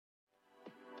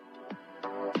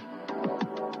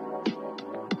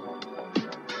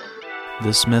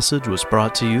This message was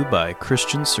brought to you by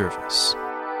Christian Service.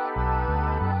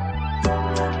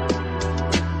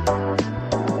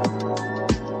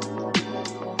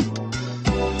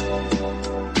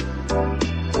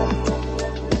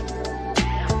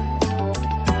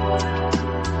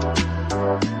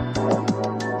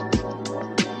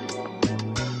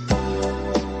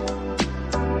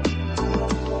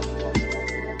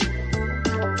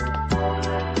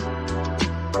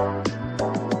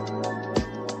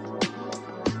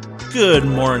 Good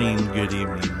morning, good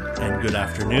evening, and good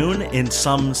afternoon in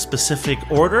some specific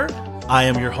order. I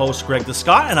am your host, Greg the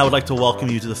Scott, and I would like to welcome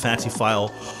you to the Fancy File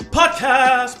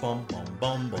Podcast. Bum, bum,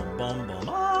 bum, bum, bum, bum,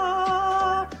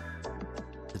 ah.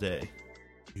 Today,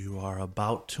 you are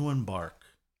about to embark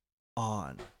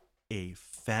on a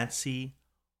Fancy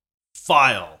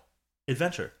File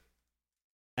adventure.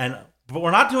 But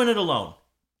we're not doing it alone.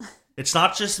 It's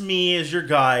not just me as your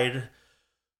guide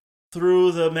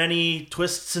through the many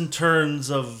twists and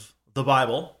turns of the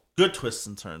Bible. Good twists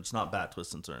and turns, not bad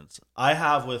twists and turns. I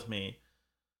have with me,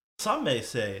 some may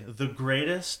say, the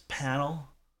greatest panel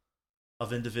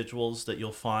of individuals that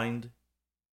you'll find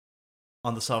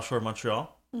on the South Shore of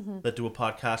Montreal that do a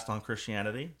podcast on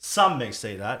Christianity. Some may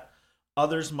say that.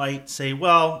 Others might say,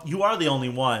 well, you are the only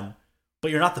one,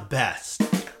 but you're not the best.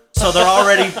 So they're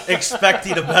already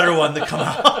expecting a better one to come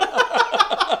out.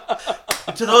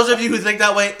 To those of you who think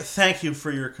that way, thank you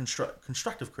for your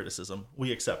constructive criticism.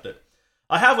 We accept it.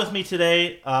 I have with me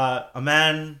today a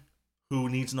man who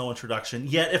needs no introduction.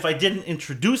 Yet, if I didn't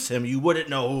introduce him, you wouldn't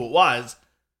know who it was.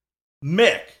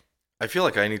 Mick. I feel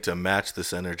like I need to match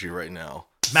this energy right now.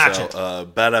 Match it.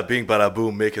 Bada bing, bada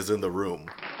boom, Mick is in the room.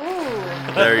 Ooh.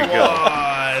 There you go.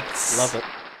 What? Love it.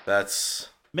 That's...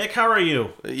 Mick, how are you?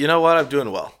 You know what? I'm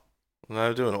doing well.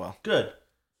 Good.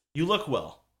 You look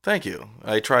well. Thank you.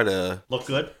 I try to... Look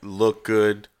good? Look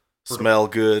good, smell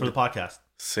good, For the podcast.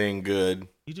 sing good,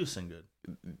 You do sing good.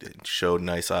 show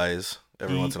nice eyes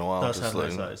every once in a while. He does have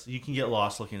nice eyes. You can get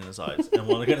lost looking in his eyes. And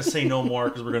we're going to say no more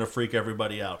because we're going to freak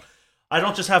everybody out. I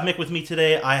don't just have Mick with me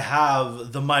today. I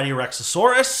have the mighty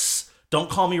Rexosaurus.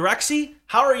 Don't call me Rexy.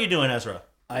 How are you doing, Ezra?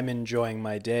 I'm enjoying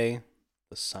my day.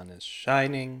 The sun is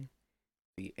shining.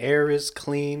 The air is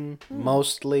clean,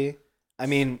 mostly. I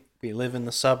mean, we live in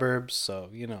the suburbs, so,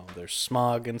 you know, there's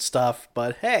smog and stuff,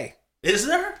 but hey. Is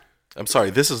there? I'm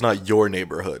sorry, this is not your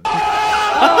neighborhood.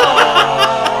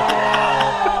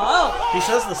 He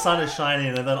says the sun is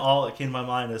shining, and then all that came to my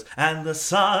mind is, and the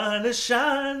sun is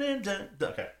shining.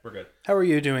 Okay, we're good. How are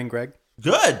you doing, Greg?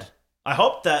 Good. I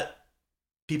hope that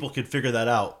people could figure that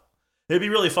out. It'd be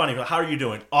really funny. How are you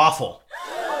doing? Awful.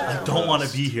 I don't want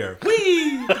to be here. Whee!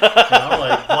 You know,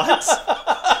 like, what?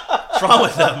 What's wrong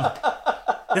with him?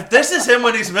 If this is him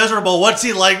when he's miserable, what's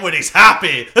he like when he's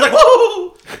happy? It's like,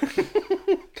 woo!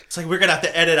 It's like we're going to have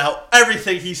to edit out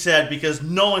everything he said because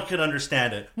no one can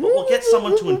understand it. But we'll get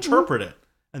someone to interpret it,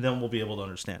 and then we'll be able to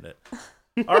understand it.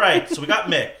 All right, so we got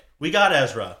Mick. We got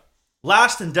Ezra.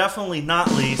 Last and definitely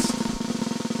not least,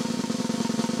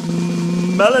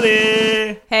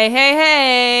 Melanie. Hey, hey,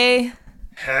 hey.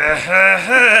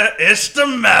 It's the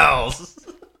mouse.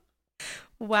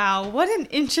 Wow, what an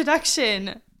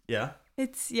introduction. Yeah?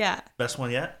 Yeah. Best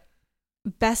one yet?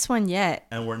 Best one yet.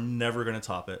 And we're never going to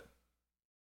top it.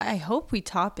 I hope we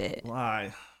top it.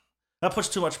 Why? That puts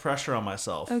too much pressure on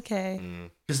myself. Okay.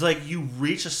 Because, like, you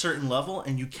reach a certain level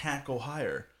and you can't go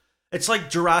higher. It's like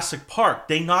Jurassic Park.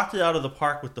 They knocked it out of the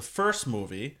park with the first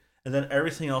movie, and then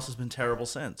everything else has been terrible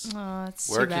since. Oh, it's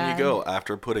Where too can bad. you go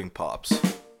after pudding pops?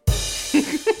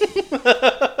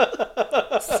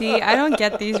 See, I don't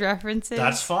get these references.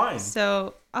 That's fine.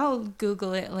 So I'll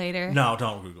Google it later. No,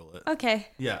 don't Google it. Okay.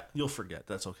 Yeah, you'll forget.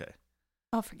 That's okay.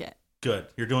 I'll forget. Good.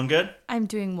 You're doing good? I'm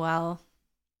doing well.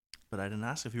 But I didn't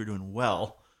ask if you were doing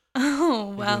well. Oh,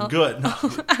 You're well. doing good. No,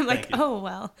 I'm like, thank you. oh,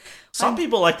 well. Some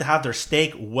people like to have their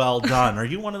steak well done. Are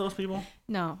you one of those people?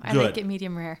 No, I Good. like it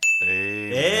medium rare.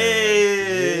 Hey.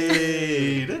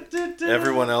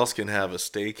 Everyone else can have a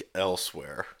steak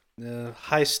elsewhere.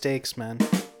 High stakes, man.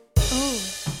 Oh.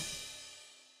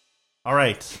 All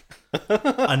right.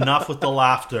 Enough with the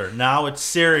laughter. Now it's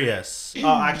serious.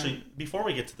 Actually, before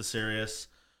we get to the serious,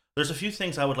 there's a few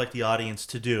things I would like the audience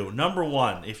to do. Number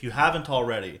one, if you haven't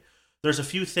already, there's a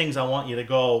few things I want you to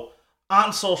go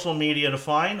on social media to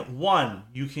find. One,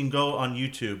 you can go on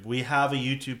YouTube. We have a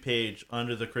YouTube page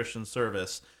under the Christian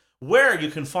Service where you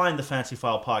can find the Fancy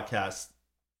File podcast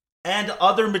and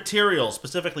other materials,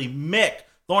 specifically Mick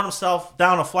throwing himself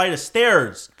down a flight of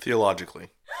stairs. Theologically.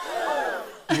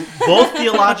 Both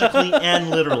theologically and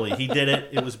literally. He did it.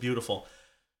 It was beautiful.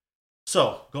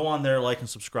 So go on there, like and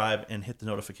subscribe, and hit the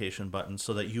notification button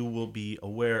so that you will be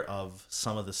aware of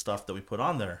some of the stuff that we put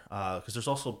on there. Because there's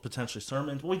also potentially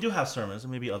sermons. Well, we do have sermons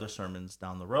and maybe other sermons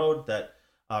down the road that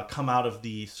come out of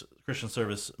the Christian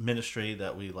service ministry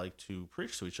that we like to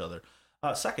preach to each other.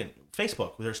 Second,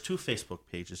 Facebook. There's 2 Facebook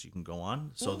pages you can go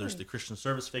on. So there's the Christian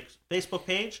Service Facebook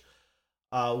page,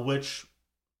 which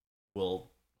will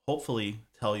hopefully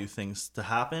tell you things to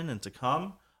happen and to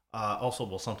come. Also,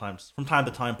 we'll sometimes, from time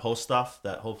to time, post stuff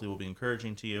that hopefully will be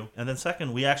encouraging to you. And then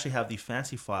second, we actually have the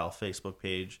Fancy File Facebook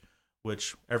page,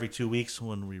 which every 2 weeks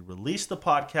when we release the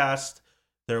podcast,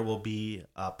 there will be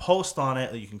a post on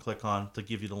it that you can click on to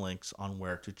give you the links on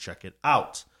where to check it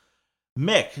out.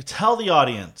 Mick, tell the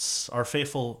audience, our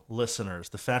faithful listeners,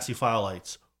 the Fancy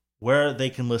Fileites, where they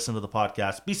can listen to the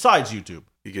podcast besides YouTube.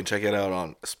 You can check it out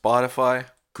on Spotify,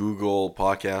 Google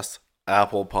Podcast,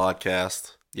 Apple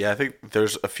Podcast. Yeah, I think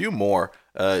there's a few more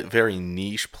very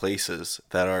niche places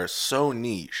that are so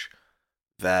niche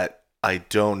that I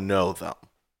don't know them.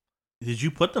 Did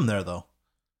you put them there, though?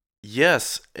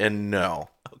 Yes and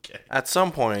no. Okay. At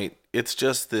some point, it's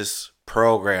just this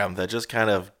program that just kind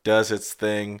of does its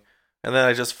thing, and then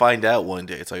I just find out one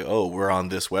day. It's like, oh, we're on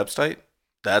this website?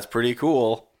 That's pretty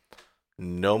cool.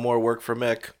 No more work for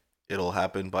Mick. It'll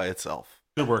happen by itself.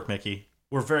 Good work, Mickey.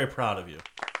 We're very proud of you.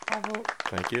 Bravo.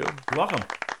 Thank you. You're welcome.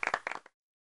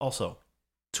 Also,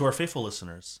 to our faithful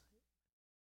listeners,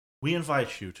 we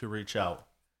invite you to reach out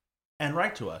and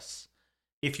write to us.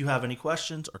 If you have any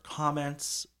questions or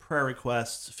comments, prayer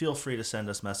requests, feel free to send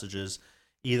us messages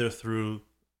either through,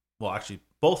 well, actually,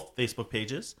 both Facebook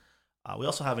pages. We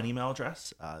also have an email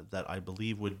address that I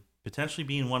believe would potentially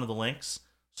be in one of the links.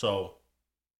 So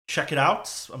check it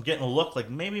out. I'm getting a look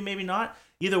like maybe not.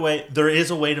 Either way, there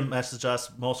is a way to message us,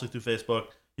 mostly through Facebook.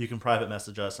 You can private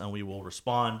message us and we will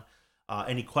respond.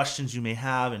 Any questions you may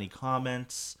have, any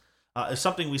comments. If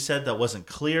something we said that wasn't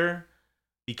clear,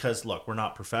 because look, we're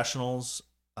not professionals.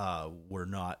 We're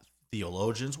not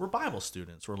theologians. We're Bible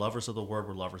students. We're lovers of the word.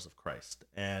 We're lovers of Christ.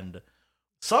 And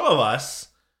some of us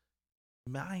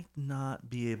might not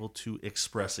be able to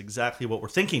express exactly what we're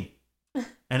thinking.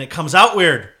 And it comes out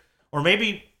weird. Or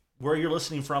maybe where you're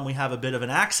listening from, we have a bit of an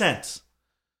accent.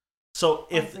 So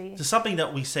if there's something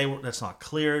that we say that's not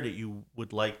clear, that you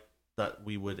would like that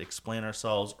we would explain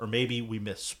ourselves, or maybe we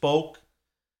misspoke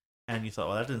and you thought,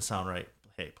 well, that didn't sound right.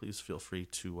 Hey, please feel free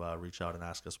to reach out and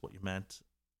ask us what you meant.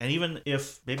 And even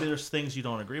if maybe there's things you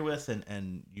don't agree with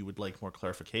and you would like more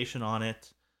clarification on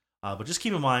it, but just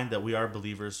keep in mind that we are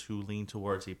believers who lean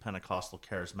towards a Pentecostal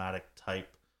charismatic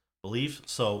type belief.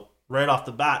 So right off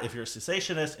the bat, if you're a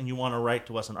cessationist and you want to write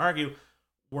to us and argue,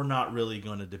 we're not really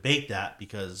going to debate that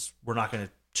because we're not going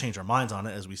to change our minds on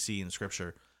it, as we see in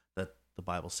Scripture that the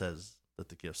Bible says that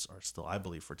the gifts are still, I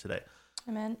believe, for today.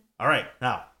 Amen. All right,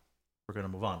 now we're going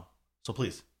to move on. So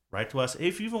please write to us.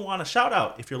 If you even want a shout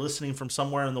out, if you're listening from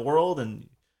somewhere in the world and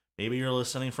maybe you're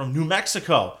listening from New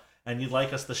Mexico and you'd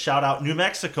like us to shout out New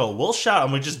Mexico, we'll shout,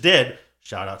 and we just did.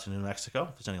 Shout out to New Mexico,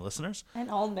 if there's any listeners. And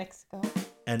Old Mexico.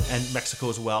 And Mexico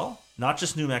as well. Not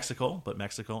just New Mexico, but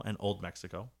Mexico and Old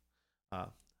Mexico.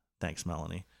 Thanks,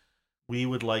 Melanie. We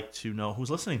would like to know who's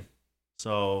listening.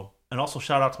 So, and also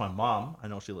shout out to my mom. I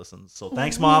know she listens. So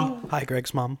thanks, Mom. Hi,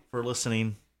 Greg's mom. For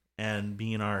listening and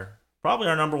being probably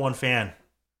our number one fan.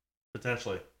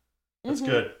 Potentially. That's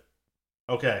good.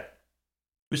 Okay.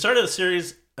 We started a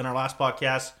series in our last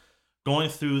podcast going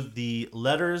through the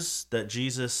letters that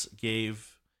Jesus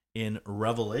gave in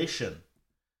Revelation.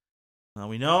 Now,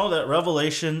 we know that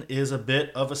Revelation is a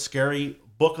bit of a scary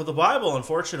book of the Bible,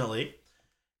 unfortunately.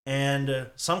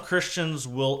 And some Christians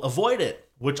will avoid it,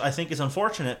 which I think is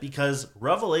unfortunate because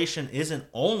Revelation isn't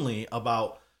only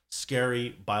about scary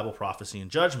Bible prophecy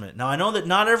and judgment. Now, I know that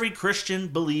not every Christian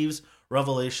believes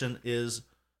Revelation is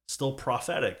still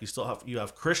prophetic. You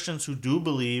have Christians who do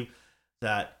believe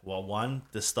that, well, one,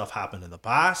 this stuff happened in the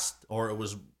past, or it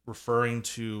was referring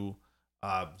to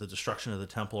the destruction of the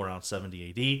temple around 70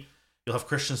 AD. You'll have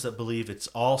Christians that believe it's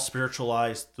all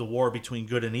spiritualized, the war between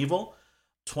good and evil.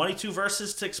 22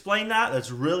 verses to explain that.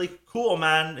 That's really cool,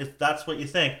 man, if that's what you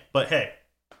think. But hey,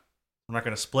 I'm not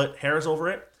going to split hairs over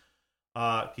it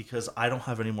because I don't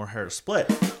have any more hair to split.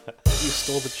 You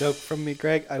stole the joke from me,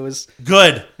 Greg. I was...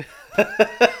 Good.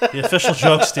 The official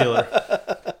joke stealer.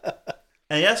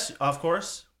 And yes, of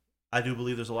course, I do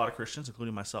believe there's a lot of Christians,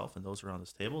 including myself and those around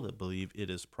this table, that believe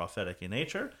it is prophetic in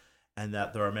nature and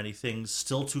that there are many things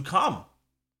still to come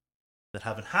that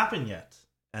haven't happened yet.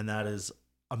 And that is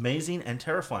amazing and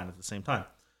terrifying at the same time.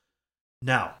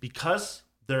 Now, because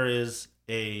there is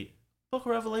a book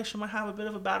of Revelation might have a bit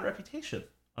of a bad reputation,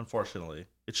 unfortunately.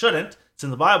 It shouldn't. It's in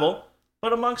the Bible.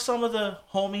 But amongst some of the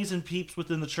homies and peeps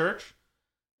within the church,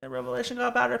 that Revelation got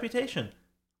a bad reputation.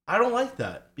 I don't like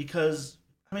that because,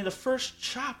 I mean, the first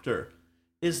chapter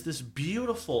is this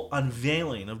beautiful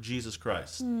unveiling of Jesus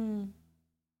Christ.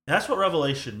 That's what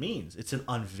Revelation means. It's an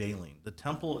unveiling. The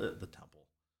temple.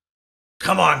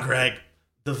 Come on, Greg.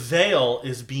 The veil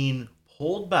is being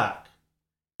pulled back,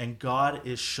 and God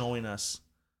is showing us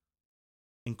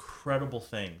incredible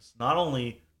things, not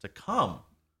only to come,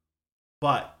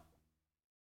 but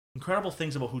incredible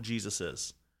things about who Jesus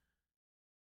is.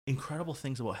 Incredible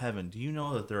things about heaven. Do you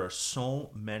know that there are so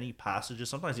many passages,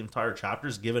 sometimes entire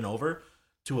chapters, given over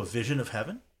to a vision of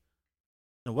heaven?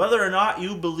 And whether or not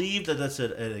you believe that that's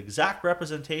an exact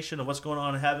representation of what's going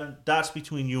on in heaven, that's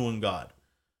between you and God.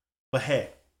 But hey,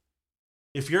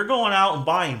 if you're going out and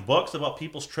buying books about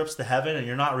people's trips to heaven and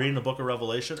you're not reading the book of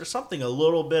Revelation, there's something a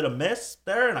little bit amiss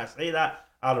there, and I say that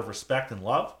out of respect and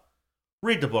love.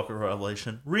 Read the book of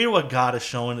Revelation. Read what God is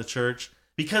showing the church,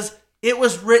 because it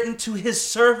was written to his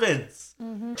servants.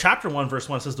 Chapter 1, verse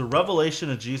 1 says, the revelation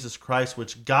of Jesus Christ,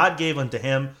 which God gave unto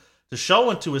him to show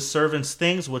unto his servants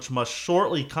things which must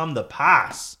shortly come to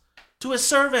pass. To his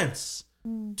servants.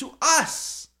 To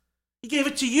us. He gave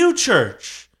it to you,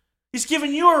 church. He's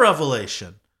given you a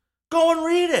revelation. Go and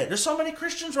read it. There's so many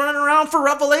Christians running around for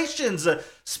revelations.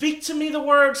 Speak to me the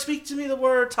word. Speak to me the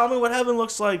word. Tell me what heaven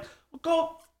looks like. Well,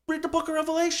 go read the book of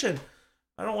Revelation.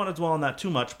 I don't want to dwell on that too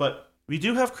much, but we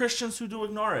do have Christians who do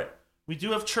ignore it. We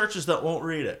do have churches that won't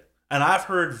read it. And I've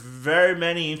heard very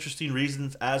many interesting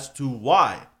reasons as to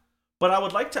why. But I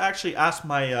would like to actually ask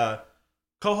my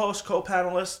co-hosts,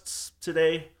 co-panelists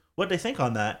today what they think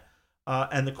on that.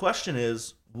 And the question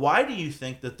is, why do you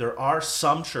think that there are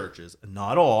some churches, and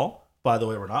not all, by the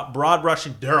way, we're not broad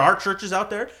brushing, there are churches out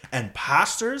there and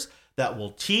pastors that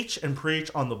will teach and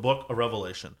preach on the book of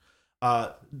Revelation?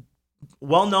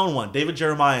 Well-known one, David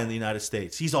Jeremiah in the United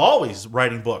States. He's always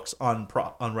writing books on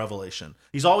Revelation.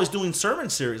 He's always doing sermon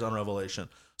series on Revelation.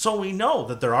 So we know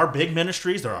that there are big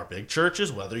ministries, there are big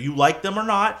churches, whether you like them or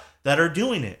not, that are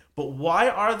doing it. But why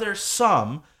are there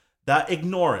some that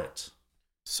ignore it?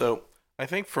 So I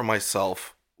think for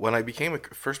myself, when I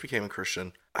first became a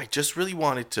Christian, I just really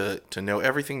wanted to know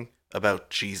everything about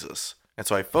Jesus. And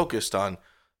so I focused on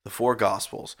the 4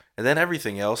 Gospels. And then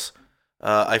everything else,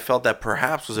 I felt that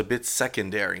perhaps was a bit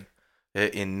secondary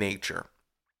in nature.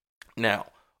 Now,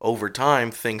 over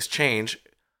time, things change,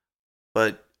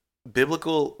 but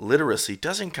biblical literacy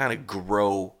doesn't kind of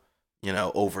grow,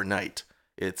 overnight.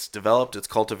 It's developed, it's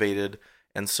cultivated,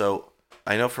 and so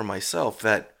I know for myself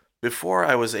that before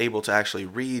I was able to actually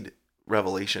read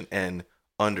Revelation and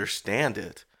understand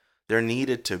it, there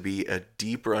needed to be a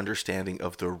deeper understanding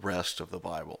of the rest of the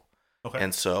Bible. Okay.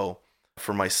 And so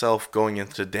for myself, going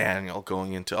into Daniel,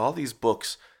 going into all these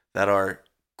books that are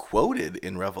quoted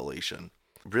in Revelation,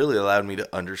 really allowed me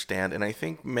to understand. And I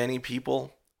think many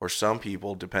people, or some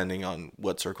people, depending on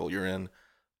what circle you're in,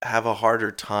 have a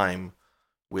harder time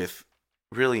with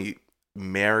really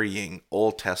marrying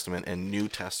Old Testament and New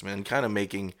Testament and kind of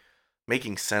making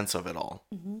sense of it all.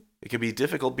 It can be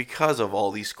difficult because of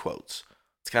all these quotes.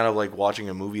 It's kind of like watching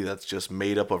a movie that's just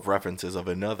made up of references of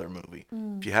another movie.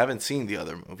 If you haven't seen the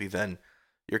other movie, then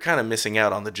you're kind of missing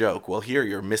out on the joke. Well, here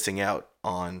you're missing out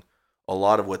on a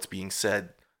lot of what's being said.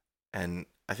 And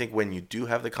I think when you do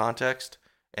have the context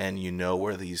and you know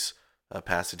where these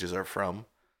passages are from,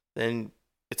 then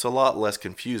it's a lot less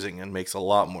confusing and makes a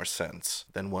lot more sense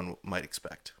than one might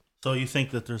expect. So you think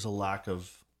that there's a lack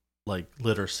of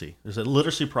literacy? There's a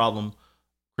literacy problem,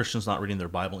 Christians not reading their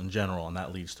Bible in general, and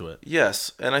that leads to it.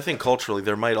 Yes, and I think culturally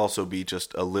there might also be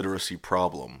just a literacy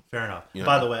problem. Fair enough.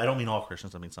 By the way, I don't mean all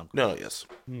Christians, I mean some Christians. No,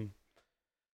 yes.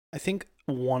 I think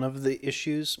one of the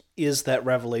issues is that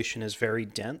Revelation is very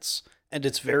dense, and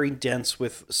it's very dense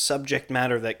with subject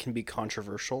matter that can be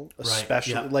controversial,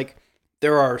 especially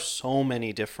there are so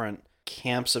many different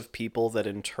camps of people that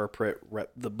interpret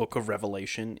the book of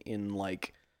Revelation in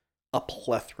a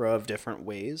plethora of different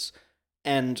ways,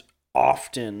 and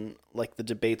often the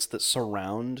debates that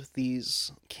surround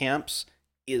these camps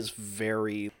is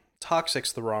very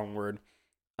toxic's the wrong word,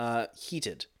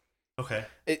 heated. Okay.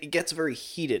 It gets very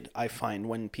heated, I find,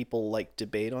 when people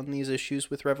debate on these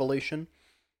issues with Revelation.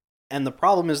 And the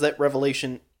problem is that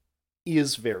Revelation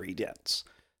is very dense.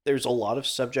 There's a lot of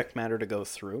subject matter to go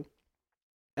through.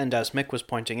 And as Mick was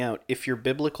pointing out, if your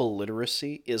biblical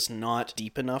literacy is not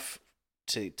deep enough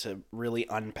to really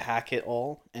unpack it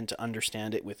all and to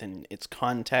understand it within its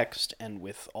context and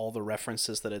with all the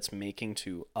references that it's making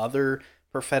to other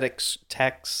prophetic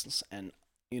texts and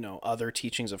other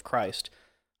teachings of Christ,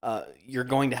 you're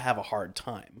going to have a hard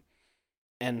time.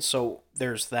 And so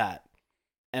there's that.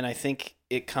 And I think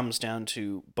it comes down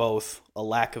to both a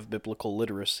lack of biblical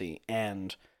literacy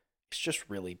and it's just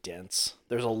really dense.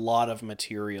 There's a lot of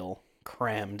material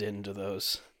crammed into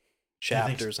those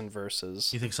chapters and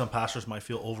verses. You think some pastors might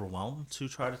feel overwhelmed to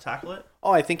try to tackle it?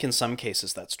 Oh, I think in some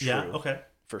cases that's true. Yeah, okay.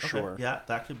 For Okay. sure. Yeah,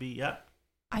 that could be, yeah.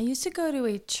 I used to go to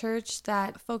a church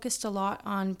that focused a lot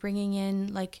on bringing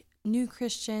in like new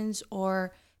Christians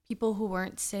or people who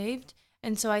weren't saved.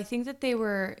 And so I think that they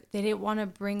didn't want to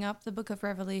bring up the book of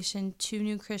Revelation to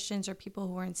new Christians or people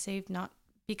who weren't saved, not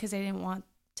because they didn't want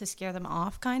to scare them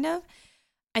off, kind of.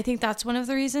 I think that's one of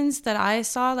the reasons that I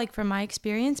saw, like from my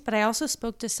experience. But I also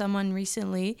spoke to someone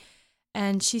recently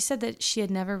and she said that she had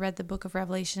never read the book of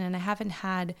Revelation, and I haven't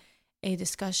had a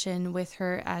discussion with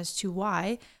her as to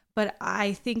why. But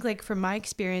I think, like, from my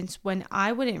experience, when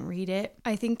I wouldn't read it,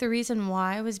 I think the reason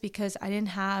why was because I didn't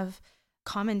have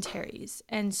commentaries.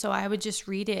 And so I would just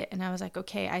read it and I was like,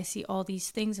 okay, I see all these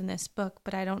things in this book,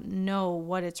 but I don't know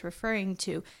what it's referring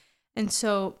to. And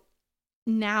so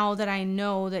now that I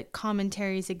know that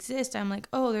commentaries exist, I'm like,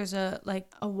 oh, there's a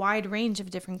wide range of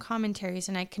different commentaries,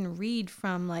 and I can read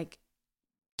from like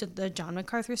the John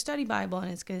MacArthur Study Bible,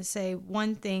 and it's going to say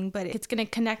one thing, but it's going to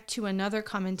connect to another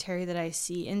commentary that I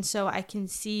see. And so I can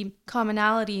see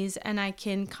commonalities and I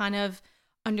can kind of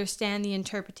understand the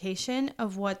interpretation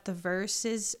of what the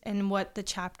verses and what the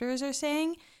chapters are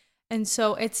saying. And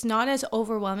so it's not as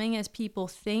overwhelming as people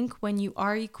think when you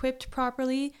are equipped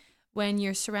properly, when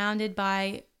you're surrounded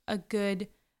by a good,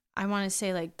 I want to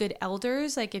say like good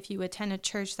elders, like if you attend a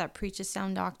church that preaches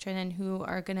sound doctrine and who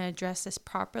are going to address this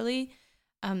properly.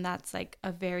 That's like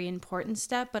a very important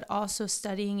step, but also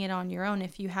studying it on your own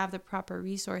if you have the proper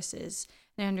resources.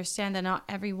 And I understand that not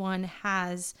everyone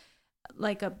has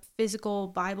like a physical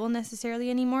Bible necessarily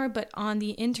anymore, but on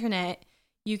the internet,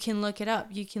 you can look it up.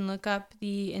 You can look up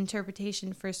the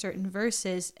interpretation for certain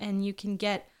verses and you can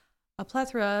get a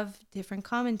plethora of different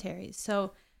commentaries.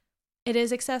 So it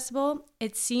is accessible.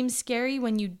 It seems scary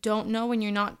when you don't know, when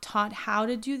you're not taught how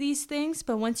to do these things,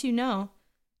 but once you know,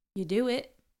 you do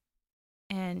it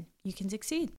and you can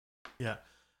succeed. Yeah.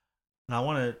 And I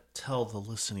want to tell the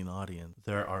listening audience,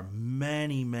 there are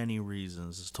many, many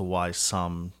reasons as to why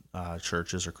some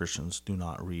churches or Christians do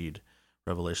not read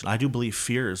Revelation. I do believe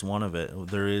fear is one of it.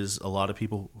 There is a lot of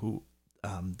people who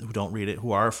don't read it,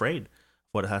 who are afraid of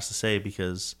what it has to say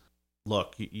because,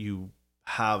 look, you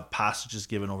have passages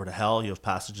given over to hell. You have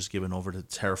passages given over to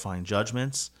terrifying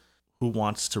judgments. Who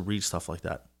wants to read stuff like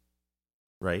that,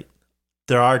 right?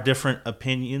 There are different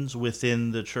opinions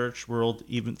within the church world,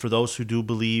 even for those who do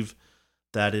believe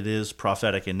that it is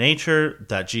prophetic in nature,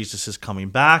 that Jesus is coming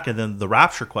back, and then the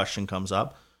rapture question comes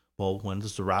up. Well, when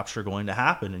is the rapture going to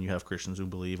happen? And you have Christians who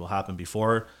believe will happen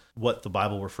before what the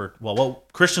Bible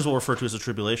what Christians will refer to as the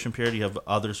tribulation period. You have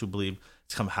others who believe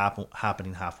it's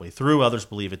happening halfway through. Others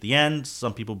believe at the end.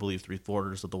 Some people believe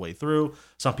 3/4 of the way through.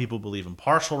 Some people believe in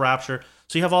partial rapture.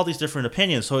 So you have all these different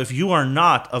opinions. So if you are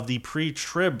not of the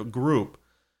pre-trib group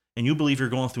and you believe you're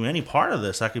going through any part of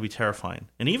this, that could be terrifying.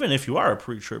 And even if you are a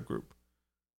pre-trib group,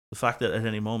 the fact that at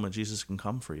any moment Jesus can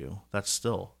come for you, that's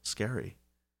still scary.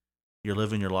 You're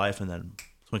living your life and then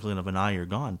twinkling of an eye, you're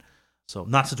gone. So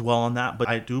not to dwell on that, but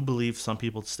I do believe some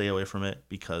people stay away from it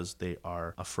because they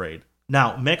are afraid.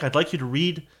 Now, Mick, I'd like you to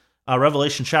read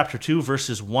Revelation chapter 2,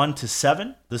 verses 1 to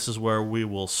 7. This is where we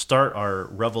will start our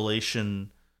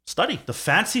Revelation study, the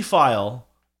fancy file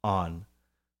on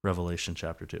Revelation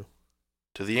chapter 2.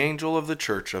 To the angel of the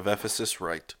church of Ephesus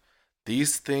write,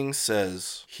 these things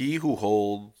says he who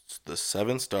holds the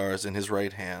 7 stars in his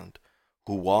right hand,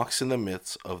 who walks in the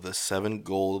midst of the 7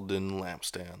 golden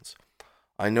lampstands.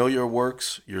 I know your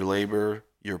works, your labor,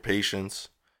 your patience,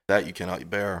 that you cannot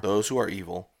bear those who are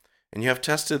evil, and you have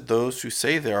tested those who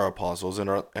say they are apostles and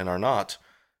are not,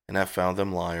 and have found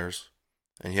them liars.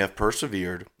 And you have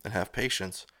persevered, and have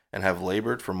patience, and have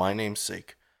labored for my name's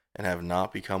sake, and have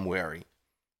not become weary.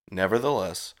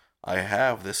 Nevertheless, I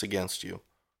have this against you,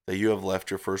 that you have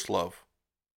left your first love.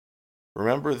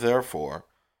 Remember, therefore,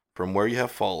 from where you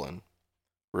have fallen,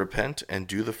 repent and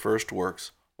do the first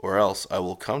works, or else I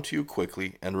will come to you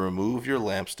quickly and remove your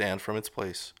lampstand from its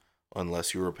place,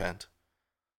 unless you repent.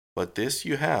 But this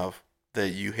you have, that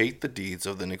you hate the deeds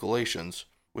of the Nicolaitans,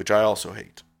 which I also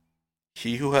hate.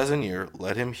 He who has an ear,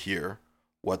 let him hear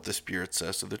what the Spirit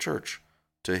says to the church.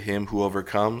 To him who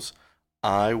overcomes,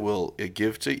 I will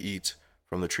give to eat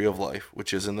from the tree of life,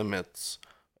 which is in the midst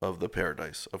of the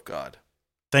paradise of God.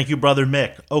 Thank you, Brother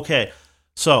Mick. Okay,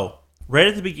 so right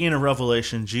at the beginning of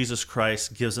Revelation, Jesus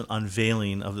Christ gives an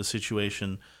unveiling of the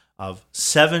situation of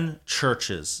 7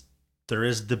 churches. There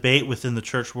is debate within the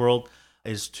church world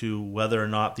as to whether or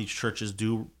not these churches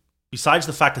do besides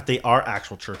the fact that they are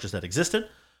actual churches that existed,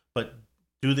 but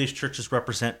do these churches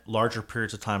represent larger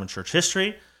periods of time in church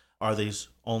history? Are these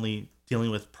only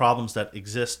dealing with problems that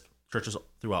exist churches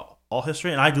throughout all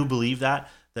history? And I do believe that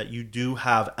you do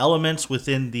have elements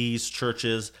within these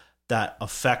churches that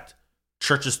affect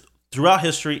churches throughout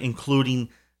history, including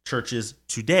churches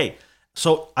today.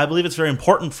 So I believe it's very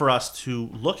important for us to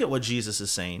look at what Jesus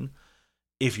is saying.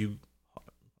 And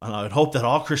I would hope that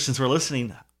all Christians who are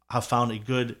listening have found a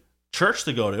good church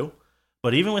to go to,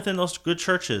 but even within those good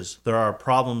churches, there are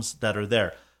problems that are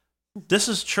there. This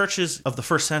is churches of the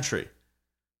first century,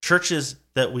 churches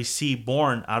that we see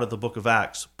born out of the book of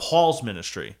Acts, Paul's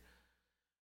ministry.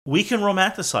 We can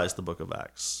romanticize the book of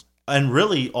Acts and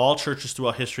really all churches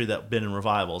throughout history that have been in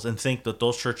revivals and think that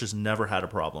those churches never had a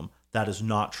problem. That is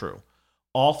not true.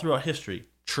 All throughout history,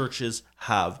 churches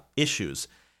have issues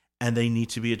and they need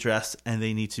to be addressed and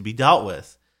they need to be dealt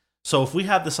with. So if we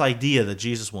have this idea that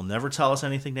Jesus will never tell us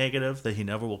anything negative, that he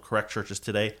never will correct churches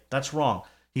today, that's wrong.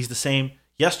 He's the same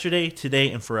yesterday,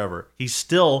 today, and forever. He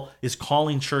still is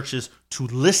calling churches to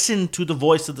listen to the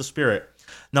voice of the Spirit.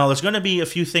 Now, there's going to be a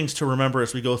few things to remember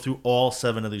as we go through all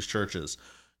 7 of these churches.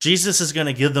 Jesus is going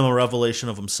to give them a revelation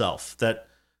of himself, that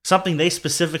something they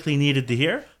specifically needed to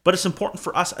hear, but it's important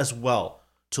for us as well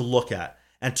to look at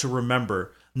and to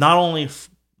remember, not only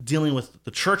dealing with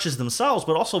the churches themselves,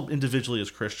 but also individually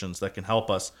as Christians that can help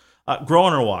us grow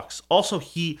in our walks. Also,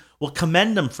 he will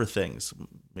commend them for things.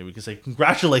 Maybe we can say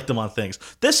congratulate them on things.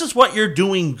 This is what you're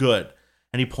doing good.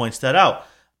 And he points that out.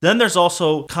 Then there's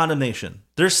also condemnation.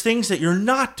 There's things that you're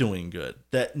not doing good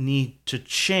that need to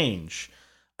change.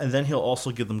 And then he'll also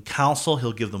give them counsel.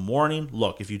 He'll give them warning.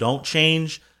 Look, if you don't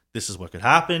change, this is what could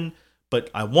happen.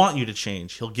 But I want you to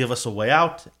change. He'll give us a way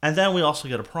out. And then we also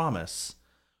get a promise,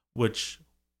 which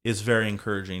is very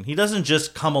encouraging. He doesn't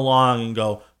just come along and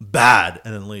go bad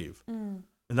and then leave. And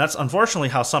that's unfortunately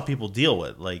how some people deal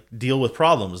with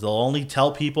problems. They'll only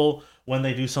tell people when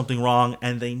they do something wrong,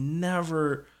 and they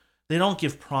don't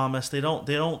give promise. They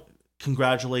don't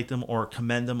congratulate them or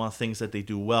commend them on things that they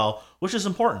do well, which is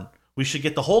important. We should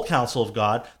get the whole counsel of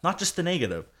God, not just the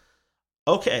negative.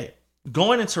 Okay,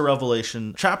 going into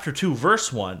Revelation chapter 2,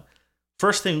 verse 1,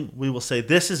 first thing we will say,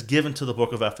 this is given to the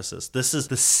book of Ephesus. This is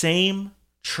the same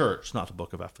church, not the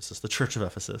book of Ephesus, the church of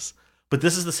Ephesus. But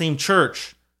this is the same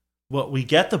church what we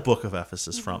get the book of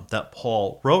Ephesus from, that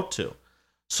Paul wrote to.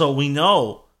 So we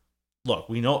know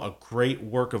a great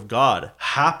work of God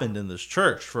happened in this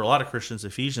church. For a lot of Christians,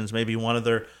 Ephesians may be one of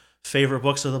their favorite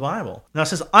books of the Bible. Now it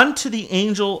says, unto the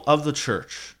angel of the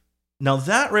church. Now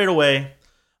that right away,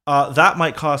 that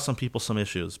might cause some people some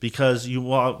issues, because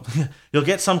you'll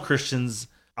get some Christians,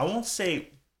 I won't say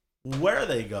where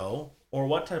they go or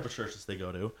what type of churches they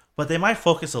go to, but they might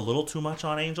focus a little too much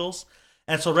on angels.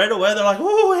 And so right away they're like,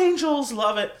 oh, angels,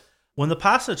 love it. When the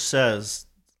passage says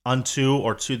unto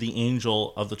or to the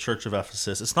angel of the church of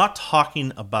Ephesus, it's not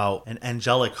talking about an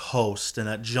angelic host and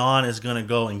that John is going to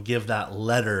go and give that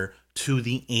letter to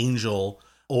the angel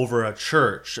over a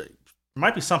church. There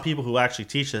might be some people who actually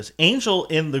teach this. Angel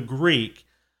in the Greek,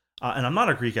 and I'm not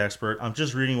a Greek expert, I'm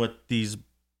just reading what these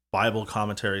Bible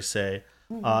commentaries say,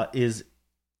 is,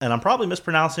 and I'm probably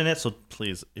mispronouncing it, so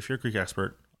please, if you're a Greek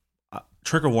expert,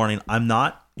 trigger warning, I'm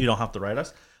not, you don't have to write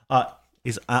us,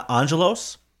 is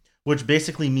angelos, which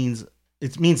basically means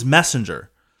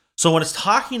messenger. So when it's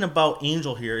talking about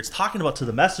angel here, it's talking about to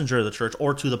the messenger of the church,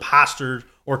 or to the pastor,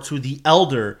 or to the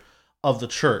elder of the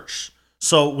church.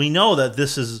 So we know that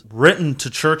this is written to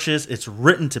churches, it's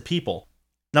written to people.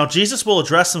 Now Jesus will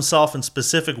address himself in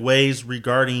specific ways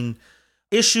regarding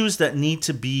issues that need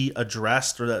to be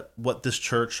addressed, or that what this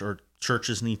church or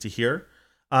churches need to hear.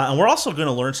 And we're also going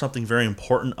to learn something very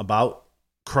important about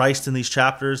Christ in these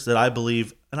chapters that I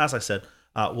believe, and as I said,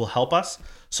 will help us.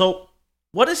 So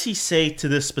what does he say to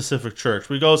this specific church?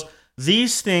 He goes,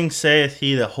 these things saith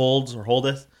he that holds or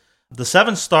holdeth the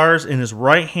 7 stars in his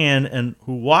right hand, and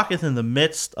who walketh in the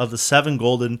midst of the 7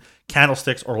 golden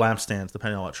candlesticks or lampstands,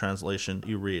 depending on what translation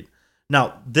you read.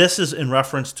 Now, this is in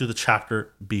reference to the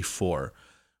chapter before.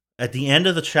 At the end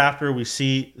of the chapter, we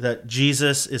see that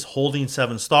Jesus is holding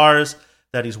 7 stars,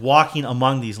 that he's walking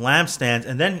among these lampstands.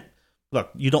 And then, look,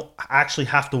 you don't actually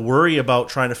have to worry about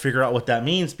trying to figure out what that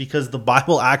means, because the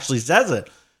Bible actually says it.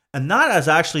 And that is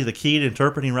actually the key to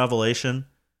interpreting Revelation,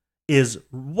 is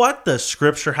what does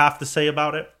Scripture have to say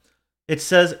about it? It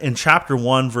says in chapter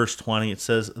 1, verse 20, it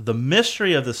says, the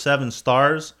mystery of the 7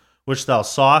 stars, which thou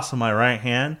sawest in my right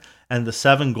hand, and the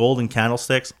 7 golden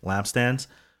candlesticks, lampstands.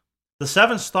 The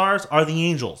 7 stars are the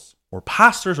angels, or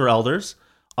pastors or elders,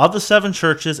 of the 7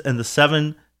 churches, and the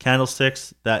 7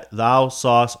 candlesticks that thou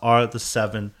sawest are the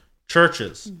 7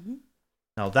 churches.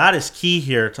 Now, that is key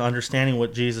here to understanding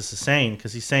what Jesus is saying,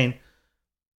 because he's saying,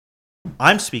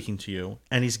 I'm speaking to you,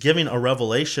 and he's giving a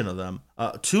revelation of them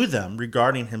to them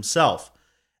regarding himself.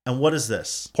 And what is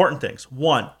this? Important things.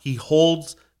 One, he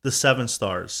holds the 7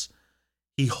 stars.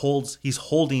 He's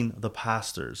holding the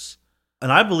pastors.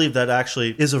 And I believe that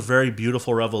actually is a very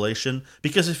beautiful revelation,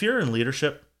 because if you're in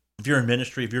leadership, if you're in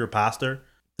ministry, if you're a pastor,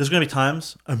 there's going to be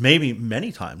times, or maybe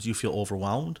many times, you feel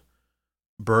overwhelmed,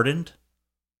 burdened,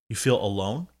 you feel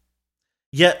alone.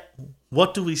 Yet,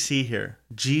 what do we see here?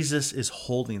 Jesus is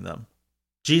holding them.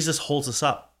 Jesus holds us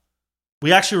up.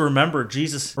 We actually remember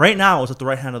Jesus right now is at the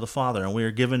right hand of the Father, and we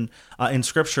are given in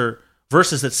Scripture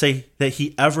verses that say that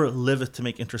he ever liveth to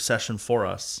make intercession for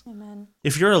us. Amen.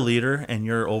 If you're a leader and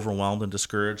you're overwhelmed and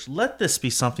discouraged, let this be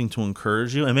something to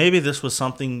encourage you. And maybe this was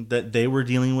something that they were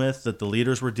dealing with, that the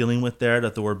leaders were dealing with there,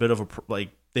 that there were a bit of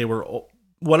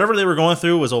whatever they were going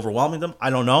through was overwhelming them. I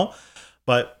don't know.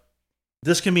 But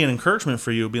this can be an encouragement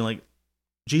for you, being like,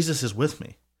 Jesus is with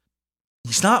me.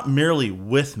 He's not merely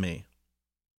with me,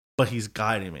 but he's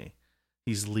guiding me.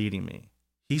 He's leading me.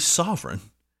 He's sovereign.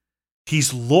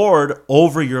 He's Lord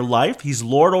over your life. He's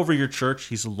Lord over your church.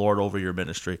 He's Lord over your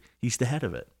ministry. He's the head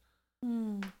of it.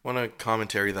 One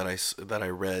commentary that I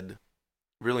read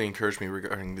really encouraged me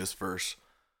regarding this verse.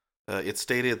 It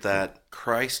stated that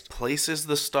Christ places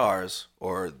the stars,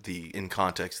 or in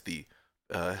context, the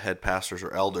head pastors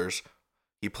or elders,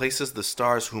 he places the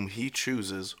stars whom he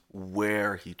chooses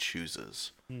where he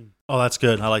chooses. Oh, that's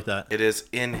good. I like that. It is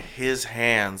in his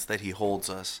hands that he holds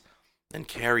us and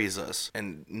carries us.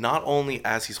 And not only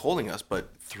as he's holding us,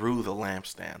 but through the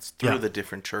lampstands, through the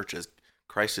different churches.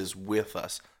 Christ is with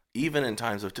us, even in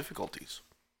times of difficulties.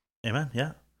 Amen.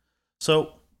 Yeah.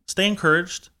 So stay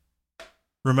encouraged.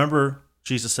 Remember,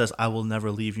 Jesus says, I will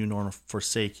never leave you nor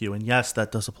forsake you. And yes,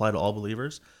 that does apply to all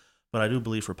believers. But I do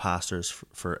believe for pastors,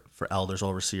 for elders,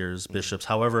 overseers, bishops,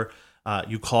 however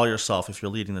you call yourself, if you're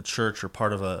leading the church or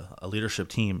part of a leadership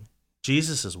team,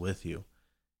 Jesus is with you.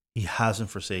 He hasn't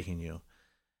forsaken you.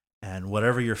 And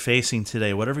whatever you're facing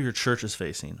today, whatever your church is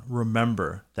facing,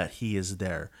 remember that he is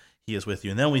there. He is with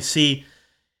you. And then we see,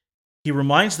 he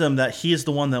reminds them that he is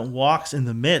the one that walks in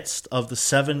the midst of the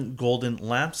 7 golden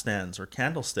lampstands or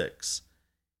candlesticks.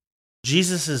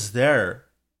 Jesus is there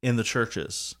in the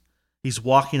churches. He's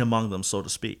walking among them, so to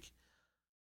speak.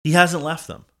 He hasn't left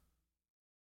them.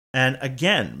 And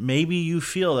again, maybe you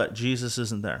feel that Jesus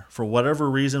isn't there. For whatever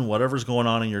reason, whatever's going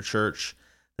on in your church,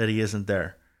 that he isn't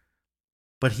there.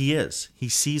 But he is. He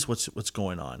sees what's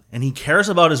going on. And he cares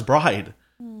about his bride.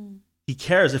 He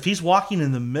cares. If he's walking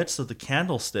in the midst of the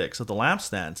candlesticks, of the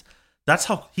lampstands, that's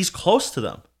how he's close to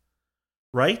them.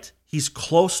 Right? He's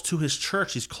close to his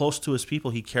church. He's close to his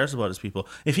people. He cares about his people.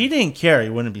 If he didn't care, he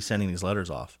wouldn't be sending these letters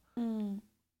off.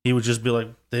 He would just be like,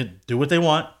 they do what they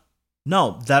want.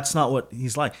 No, that's not what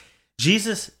he's like.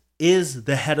 Jesus is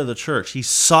the head of the church. He's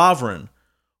sovereign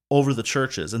over the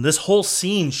churches. And this whole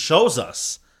scene shows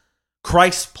us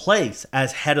Christ's place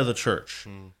as head of the church.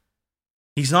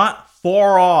 He's not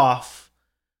far off,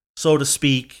 so to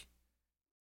speak,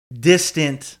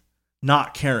 distant,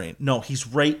 not caring. No, he's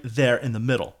right there in the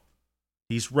middle.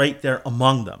 He's right there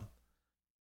among them.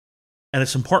 And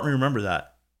it's important to remember that.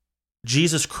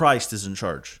 Jesus Christ is in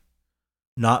charge,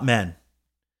 not men.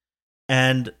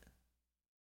 And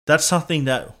that's something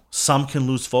that some can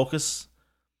lose focus.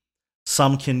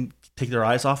 Some can take their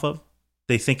eyes off of.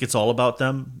 They think it's all about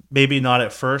them. Maybe not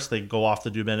at first. They go off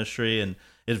to do ministry and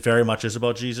it very much is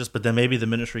about Jesus. But then maybe the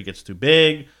ministry gets too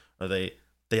big, or they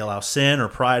allow sin or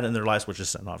pride in their lives, which is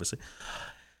sin, obviously.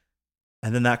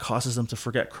 And then that causes them to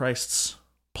forget Christ's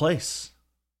place,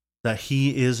 that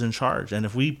he is in charge. And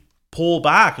if we pull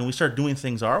back and we start doing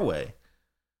things our way,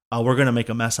 we're going to make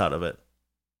a mess out of it.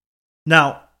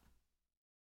 Now,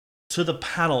 to the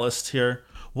panelists here,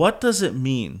 what does it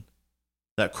mean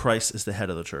that Christ is the head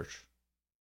of the church?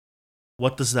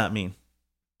 What does that mean?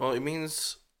 Well, it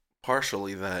means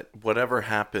partially that whatever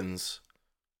happens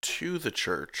to the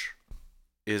church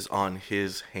is on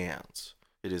his hands.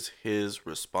 It is his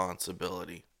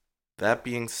responsibility. That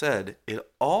being said,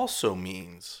 it also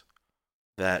means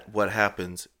that what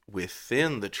happens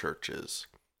within the churches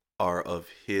are of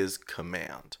his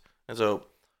command. And so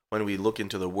when we look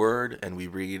into the word and we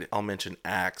read, I'll mention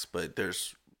Acts, but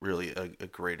there's really a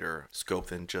greater scope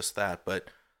than just that. But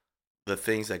the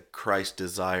things that Christ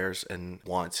desires and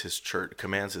wants his church,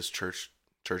 commands his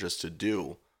churches to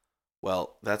do,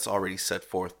 well, that's already set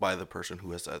forth by the person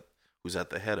who's at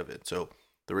the head of it. So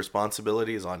the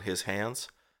responsibility is on his hands,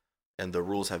 and the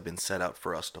rules have been set out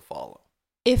for us to follow.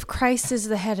 If Christ is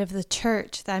the head of the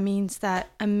church, that means that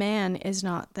a man is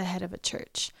not the head of a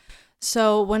church.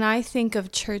 So when I think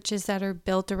of churches that are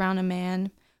built around a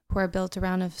man, who are built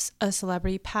around a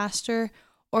celebrity pastor,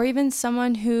 or even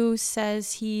someone who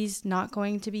says he's not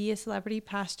going to be a celebrity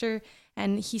pastor,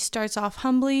 and he starts off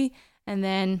humbly, and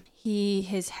then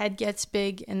his head gets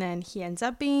big, and then he ends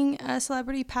up being a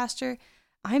celebrity pastor.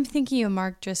 I'm thinking of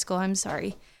Mark Driscoll. I'm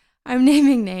sorry. I'm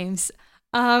naming names.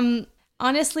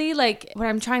 Honestly, like, what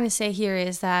I'm trying to say here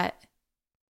is that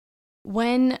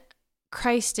when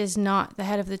Christ is not the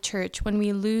head of the church, when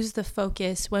we lose the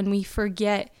focus, when we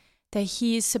forget that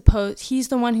he's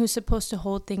the one who's supposed to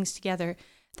hold things together,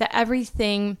 that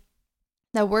everything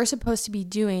that we're supposed to be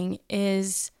doing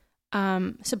is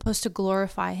supposed to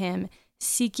glorify him,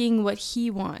 seeking what he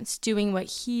wants, doing what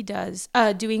he does,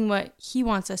 doing what he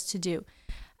wants us to do.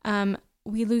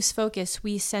 We lose focus.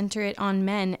 We center it on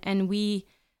men, and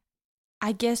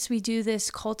I guess we do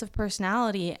this cult of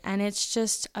personality, and it's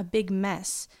just a big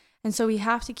mess. And so we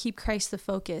have to keep Christ the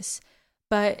focus.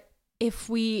 But if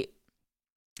we're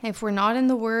not in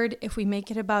the Word, if we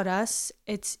make it about us,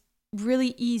 it's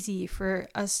really easy for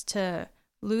us to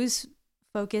lose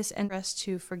focus and for us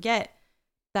to forget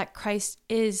that Christ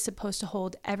is supposed to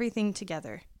hold everything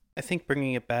together. I think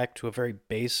bringing it back to a very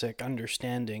basic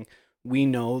understanding, we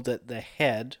know that the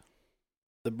head,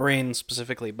 the brain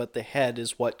specifically, but the head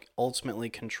is what ultimately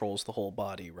controls the whole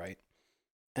body, right?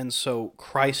 And so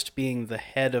Christ being the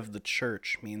head of the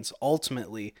church means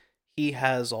ultimately he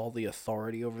has all the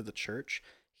authority over the church.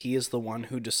 He is the one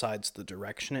who decides the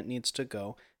direction it needs to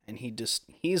go, and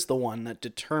he's the one that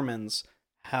determines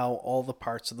how all the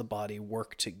parts of the body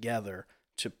work together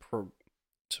to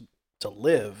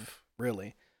live,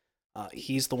 really.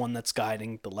 He's the one that's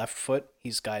guiding the left foot,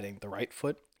 he's guiding the right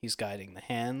foot, he's guiding the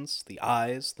hands, the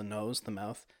eyes, the nose, the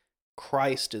mouth.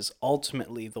 Christ is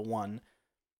ultimately the one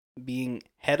being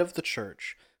head of the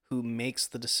church who makes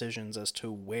the decisions as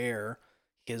to where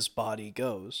his body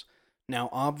goes. Now,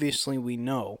 obviously, we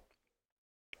know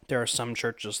there are some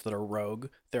churches that are rogue.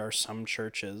 There are some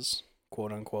churches,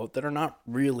 quote unquote, that are not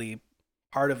really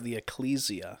part of the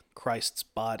ecclesia, Christ's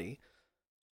body.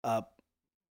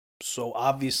 So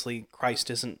obviously, Christ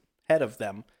isn't head of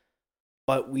them.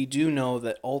 But we do know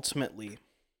that ultimately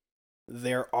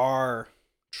there are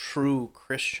true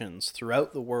Christians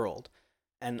throughout the world,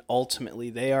 and ultimately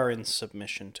they are in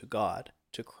submission to God,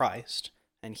 to Christ,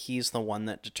 and he's the one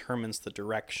that determines the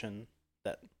direction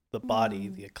that the body,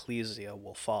 the ecclesia,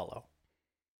 will follow.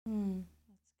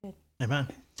 That's good. Amen.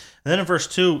 And then in verse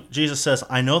 2, Jesus says,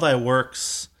 I know thy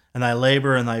works, and thy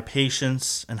labor, and thy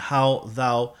patience, and how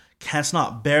thou canst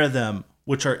not bear them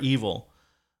which are evil.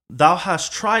 Thou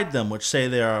hast tried them which say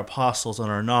they are apostles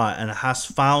and are not, and hast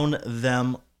found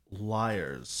them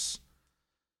liars.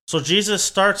 So Jesus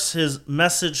starts his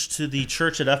message to the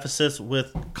church at Ephesus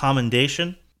with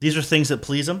commendation. These are things that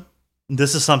please him.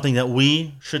 This is something that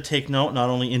we should take note, not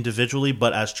only individually,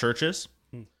 but as churches.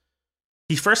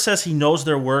 He first says he knows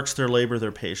their works, their labor,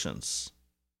 their patience.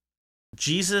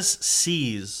 Jesus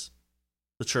sees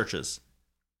the churches.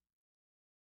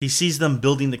 He sees them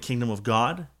building the kingdom of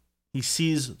God. He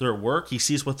sees their work. He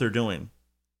sees what they're doing.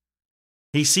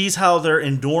 He sees how they're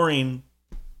enduring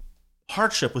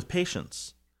hardship with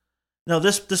patience. Now,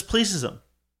 this pleases him.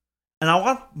 And I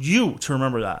want you to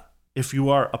remember that. If you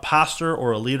are a pastor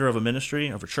or a leader of a ministry,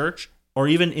 of a church, or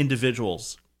even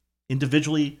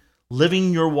individually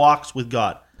living your walks with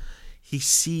God, he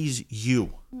sees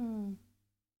you.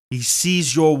 He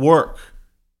sees your work.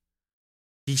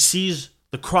 He sees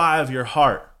the cry of your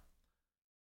heart.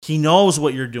 He knows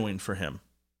what you're doing for him.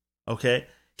 Okay?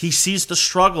 He sees the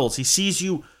struggles. He sees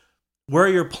you where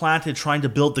you're planted trying to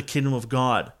build the kingdom of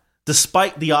God,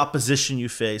 despite the opposition you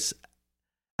face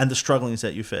and the strugglings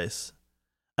that you face.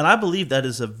 And I believe that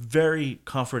is a very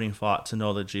comforting thought to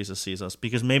know that Jesus sees us,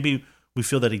 because maybe we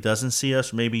feel that he doesn't see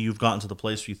us. Maybe you've gotten to the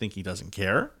place where you think he doesn't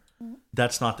care.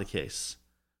 That's not the case.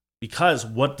 Because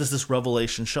what does this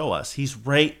revelation show us? He's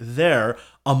right there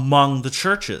among the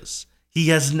churches. He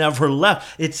has never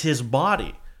left. It's his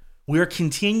body. We're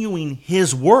continuing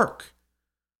his work.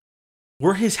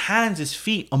 We're his hands, his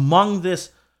feet among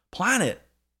this planet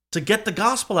to get the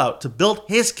gospel out, to build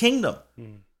his kingdom,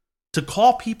 to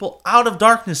call people out of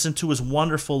darkness into his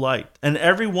wonderful light. And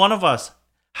every one of us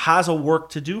has a work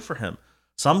to do for him,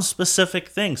 some specific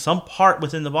thing, some part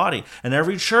within the body. And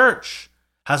every church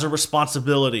has a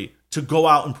responsibility to go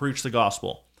out and preach the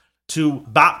gospel, to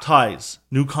baptize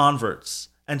new converts,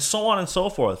 and so on and so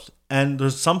forth. And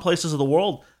there's some places of the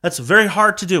world that's very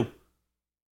hard to do.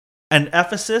 And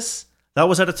Ephesus, that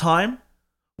was at a time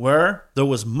where there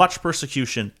was much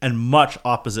persecution and much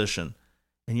opposition.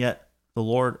 And yet the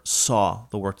Lord saw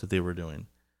the work that they were doing.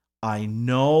 I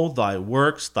know thy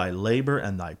works, thy labor,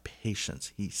 and thy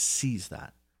patience. He sees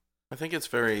that. I think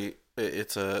it's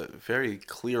a very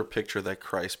clear picture that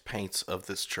Christ paints of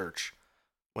this church.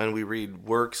 When we read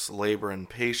works, labor, and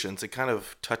patience, it kind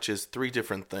of touches three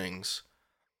different things.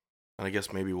 And I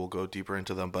guess maybe we'll go deeper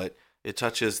into them, but it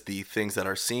touches the things that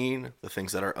are seen, the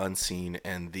things that are unseen,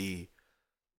 and the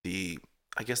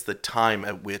I guess the time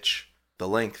at which, the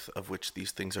length of which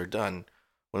these things are done.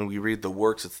 When we read the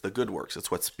works, it's the good works.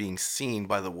 It's what's being seen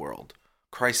by the world.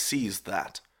 Christ sees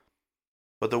that.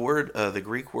 But the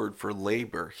Greek word for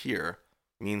labor here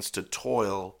means to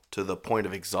toil to the point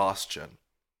of exhaustion.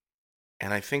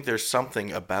 And I think there's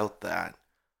something about that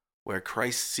where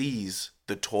Christ sees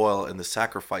the toil and the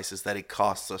sacrifices that it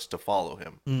costs us to follow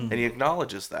him. And he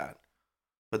acknowledges that.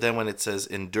 But then when it says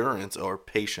endurance or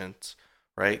patience,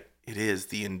 right, it is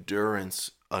the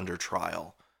endurance under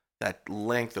trial, that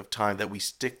length of time that we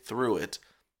stick through it,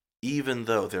 even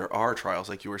though there are trials.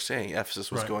 Like you were saying,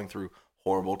 Ephesus was going through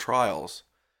horrible trials.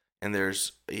 And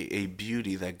there's a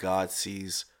beauty that God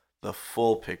sees the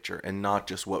full picture and not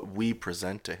just what we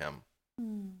present to him.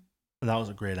 That was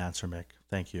a great answer, Mick.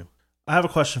 Thank you. I have a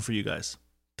question for you guys.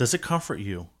 Does it comfort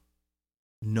you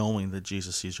knowing that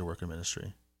Jesus sees your work in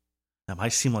ministry? That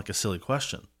might seem like a silly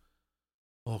question.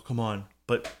 Oh, come on.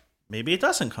 But maybe it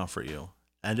doesn't comfort you.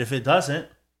 And if it doesn't,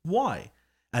 why?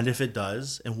 And if it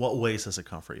does, in what ways does it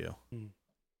comfort you?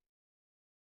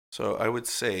 So I would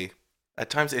say at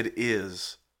times it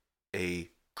is a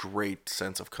great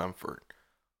sense of comfort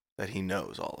that he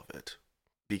knows all of it.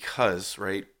 Because,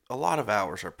 right, a lot of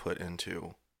hours are put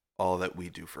into all that we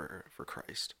do for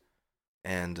Christ.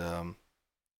 And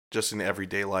just in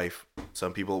everyday life,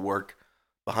 some people work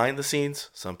behind the scenes,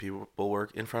 some people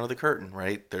work in front of the curtain,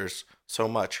 right? There's so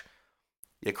much.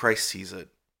 Yet Christ sees it.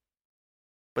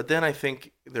 But then I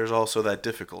think there's also that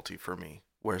difficulty for me,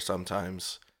 where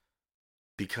sometimes,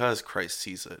 because Christ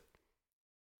sees it,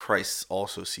 Christ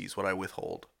also sees what I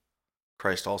withhold.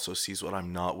 Christ also sees what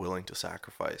I'm not willing to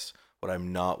sacrifice, what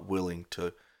I'm not willing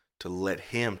to let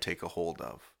him take a hold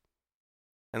of.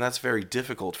 And that's very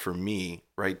difficult for me,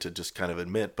 right, to just kind of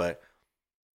admit, but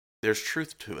there's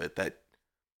truth to it that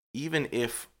even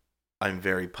if I'm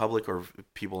very public or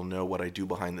people know what I do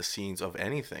behind the scenes of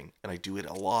anything, and I do it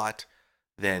a lot,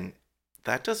 then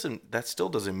that still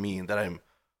doesn't mean that I'm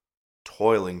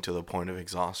toiling to the point of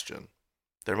exhaustion.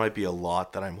 There might be a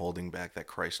lot that I'm holding back that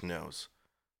Christ knows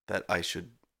that I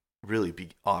should really be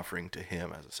offering to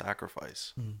him as a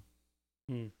sacrifice.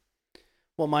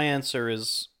 Well, my answer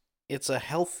is it's a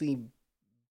healthy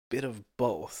bit of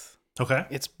both. Okay.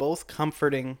 It's both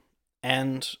comforting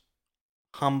and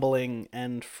humbling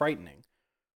and frightening,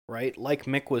 right? Like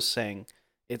Mick was saying,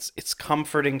 it's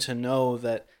comforting to know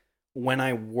that when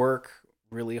I work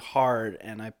really hard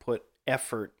and I put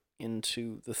effort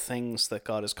into the things that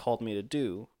God has called me to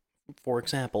do, for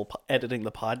example, editing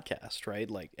the podcast, right?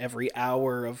 Like every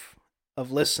hour of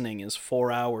listening is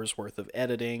 4 hours worth of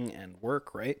editing and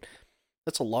work, right?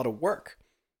 That's a lot of work.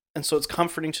 And so it's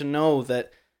comforting to know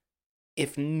that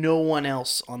if no one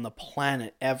else on the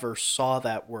planet ever saw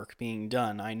that work being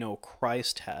done, I know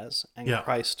Christ has, and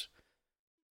Christ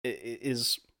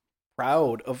is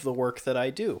proud of the work that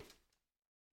I do.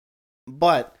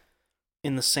 But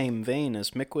in the same vein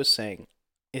as Mick was saying,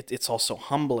 it's also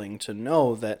humbling to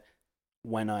know that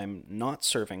when I'm not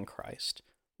serving Christ,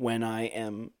 when I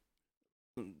am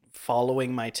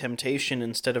following my temptation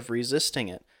instead of resisting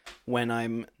it, when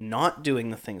I'm not doing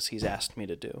the things he's asked me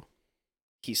to do,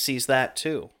 he sees that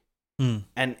too.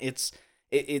 And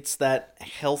it's that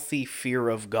healthy fear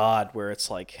of God where it's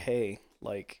like, hey,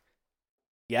 like,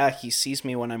 yeah, he sees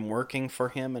me when I'm working for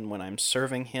him and when I'm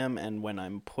serving him and when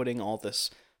I'm putting all this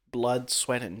blood,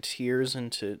 sweat, and tears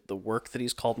into the work that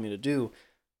he's called me to do,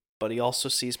 but he also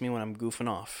sees me when I'm goofing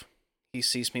off. He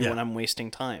sees me when I'm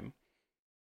wasting time.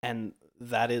 And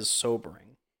that is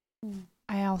sobering.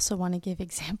 I also want to give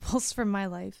examples from my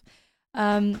life.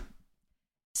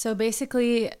 So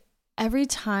basically, every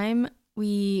time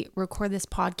we record this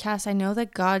podcast, I know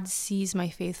that God sees my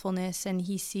faithfulness and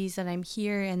he sees that I'm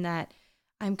here and that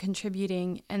I'm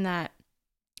contributing and that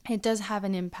it does have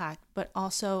an impact. But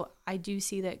also, I do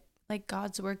see that like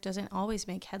God's work doesn't always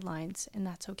make headlines, and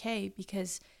that's okay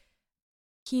because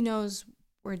he knows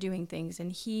we're doing things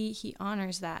and he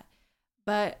honors that.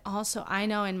 But also, I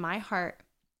know in my heart,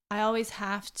 I always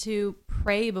have to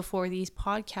pray before these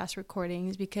podcast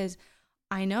recordings because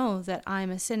I know that I'm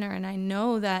a sinner and I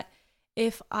know that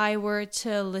if I were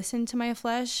to listen to my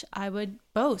flesh, I would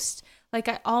boast. Like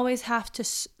I always have to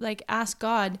like ask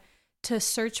God to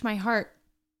search my heart,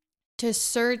 to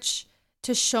search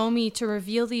to show me, to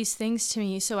reveal these things to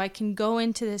me so I can go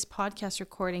into this podcast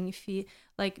recording,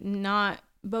 like not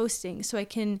boasting, so I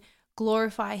can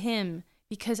glorify him,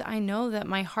 because I know that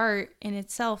my heart in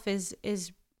itself is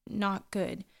not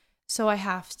good. So I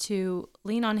have to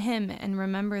lean on him and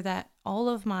remember that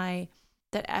all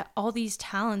these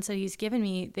talents that he's given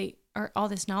me, or all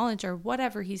this knowledge or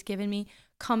whatever he's given me,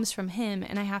 comes from him,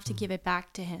 and I have to give it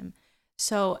back to him.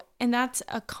 So, and that's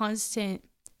a constant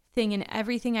thing in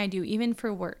everything I do, even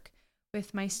for work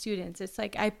with my students. It's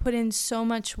like I put in so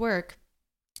much work,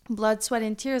 blood, sweat,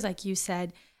 and tears, like you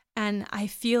said, and I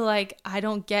feel like I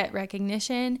don't get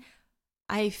recognition.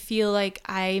 I feel like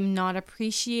I'm not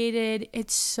appreciated.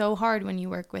 It's so hard when you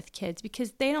work with kids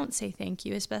because they don't say thank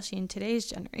you, especially in today's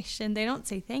generation. They don't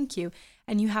say thank you,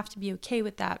 and you have to be okay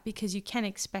with that because you can't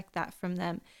expect that from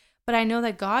them. But I know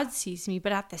that God sees me,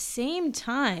 but at the same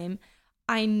time,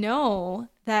 I know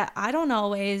that I don't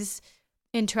always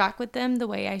interact with them the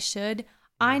way I should.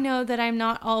 I know that I'm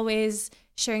not always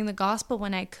sharing the gospel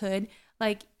when I could.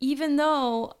 Like, even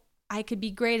though I could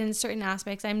be great in certain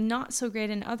aspects, I'm not so great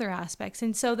in other aspects.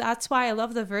 And so that's why I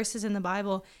love the verses in the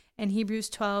Bible in Hebrews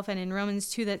 12 and in Romans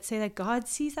 2 that say that God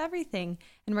sees everything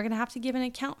and we're going to have to give an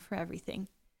account for everything.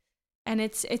 And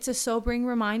it's a sobering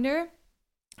reminder,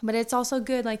 but it's also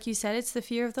good. Like you said, it's the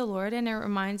fear of the Lord, and it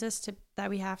reminds us that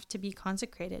we have to be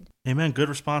consecrated. Amen. Good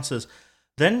responses.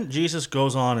 Then Jesus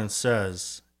goes on and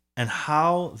says, and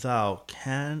how thou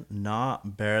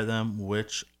cannot bear them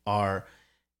which are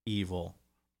evil.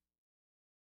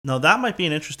 Now, that might be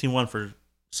an interesting one for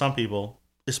some people,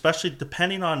 especially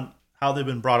depending on how they've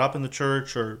been brought up in the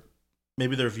church or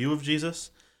maybe their view of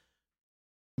Jesus.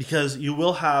 Because you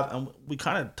will have, and we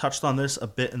kind of touched on this a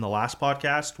bit in the last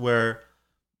podcast, where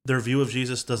their view of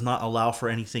Jesus does not allow for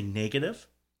anything negative.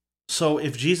 So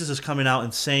if Jesus is coming out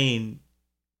and saying,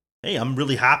 hey, I'm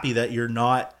really happy that you're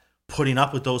not putting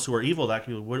up with those who are evil, that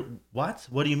can be, what?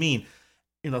 What do you mean?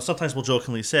 Sometimes we'll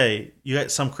jokingly say, you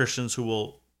get some Christians who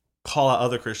will call out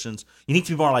other Christians, you need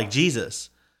to be more like Jesus.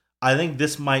 I think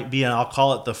this might be, and I'll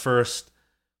call it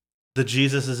the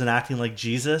Jesus isn't acting like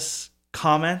Jesus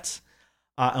comment.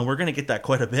 And we're going to get that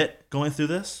quite a bit going through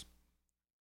this.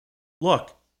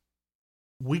 Look,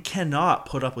 we cannot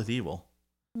put up with evil.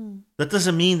 That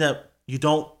doesn't mean that you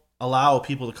don't allow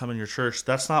people to come in your church.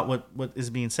 That's not what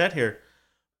is being said here.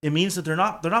 It means that they're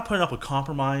not putting up with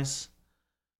compromise.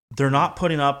 They're not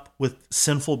putting up with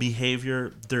sinful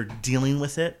behavior. They're dealing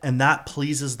with it, and that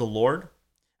pleases the Lord.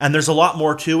 And there's a lot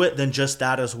more to it than just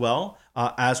that as well,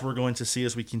 as we're going to see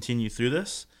as we continue through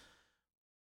this.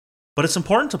 But it's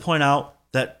important to point out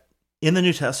that in the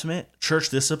New Testament, church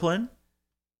discipline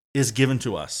is given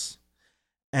to us.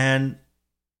 And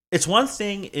it's one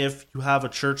thing if you have a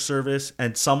church service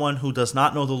and someone who does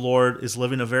not know the Lord is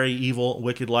living a very evil,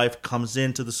 wicked life, comes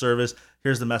into the service,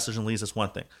 here's the message, and leaves. That's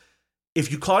one thing.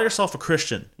 If you call yourself a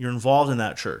Christian, you're involved in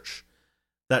that church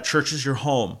is your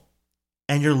home,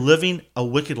 and you're living a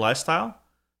wicked lifestyle,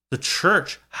 the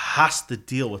church has to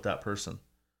deal with that person.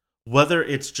 Whether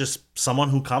it's just someone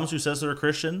who comes who says they're a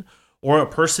Christian, or a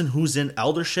person who's in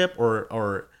eldership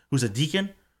or who's a deacon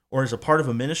or is a part of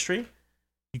a ministry,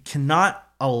 you cannot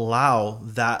allow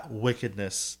that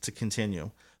wickedness to continue.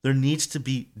 There needs to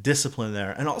be discipline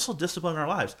there, and also discipline in our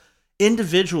lives.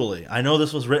 Individually, I know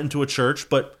this was written to a church,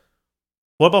 but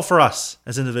what about for us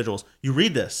as individuals? You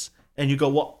read this and you go,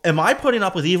 well, am I putting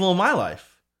up with evil in my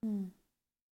life?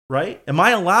 Right? Am I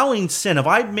allowing sin? Have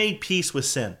I made peace with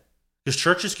sin? Because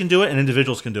churches can do it and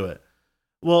individuals can do it.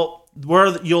 Well,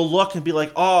 where you'll look and be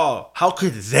like, oh, how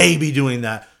could they be doing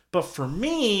that? But for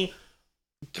me,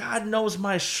 God knows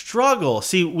my struggle.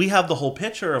 See, we have the whole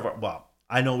picture of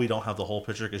I know we don't have the whole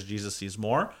picture because Jesus sees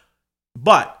more.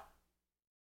 But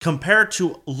compared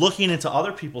to looking into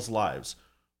other people's lives,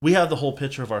 we have the whole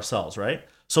picture of ourselves, right?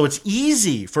 So it's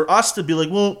easy for us to be like,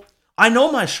 well, I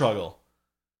know my struggle.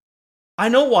 I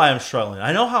know why I'm struggling.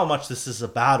 I know how much this is a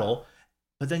battle.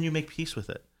 But then you make peace with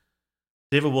it.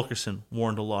 David Wilkerson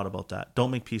warned a lot about that.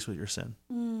 Don't make peace with your sin.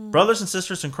 Brothers and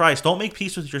sisters in Christ, don't make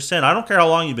peace with your sin. I don't care how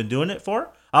long you've been doing it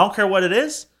for. I don't care what it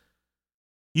is.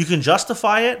 You can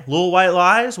justify it, little white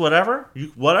lies, whatever.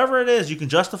 Whatever it is, you can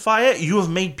justify it. You have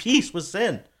made peace with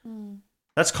sin.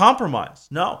 That's compromise.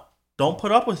 No, don't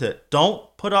put up with it.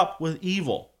 Don't put up with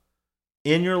evil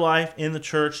in your life, in the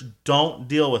church. Don't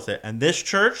deal with it. And this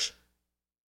church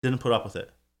didn't put up with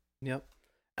it. Yep.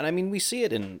 And I mean, we see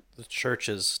it in the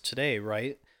churches today,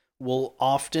 right? We'll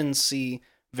often see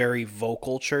very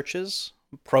vocal churches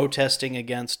protesting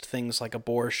against things like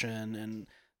abortion and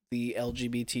the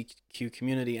LGBTQ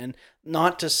community. And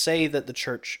not to say that the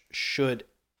church should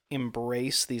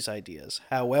embrace these ideas.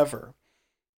 However,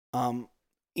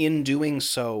 in doing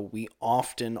so, we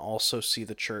often also see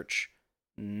the church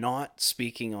not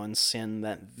speaking on sin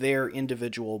that their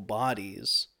individual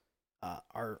bodies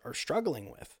are struggling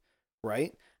with,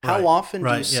 right? How Right, often do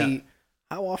you right, yeah. see?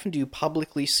 How often do you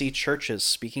publicly see churches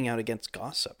speaking out against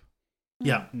gossip?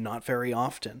 Yeah. Not very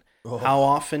often. Oh. How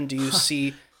often do you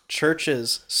see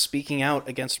churches speaking out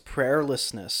against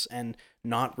prayerlessness and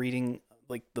not reading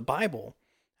like the Bible?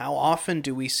 How often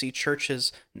do we see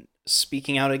churches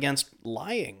speaking out against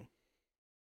lying?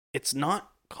 It's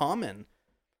not common.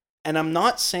 And I'm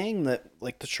not saying that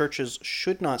like the churches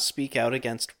should not speak out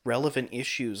against relevant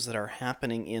issues that are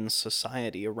happening in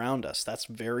society around us. That's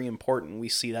very important. We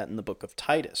see that in the book of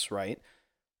Titus, right?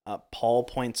 Paul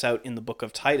points out in the book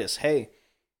of Titus, hey,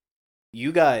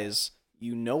 you guys,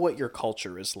 you know what your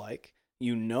culture is like.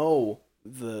 You know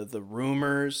the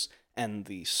rumors and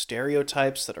the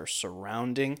stereotypes that are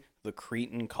surrounding the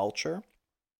Cretan culture.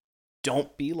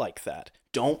 Don't be like that.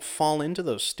 Don't fall into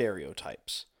those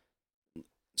stereotypes.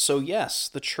 So yes,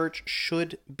 the church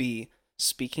should be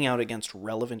speaking out against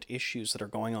relevant issues that are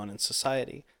going on in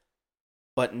society,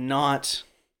 but not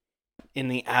in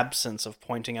the absence of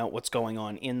pointing out what's going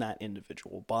on in that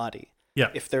individual body. Yeah.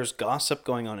 If there's gossip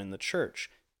going on in the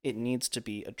church, it needs to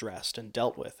be addressed and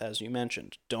dealt with, as you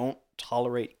mentioned. Don't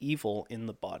tolerate evil in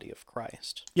the body of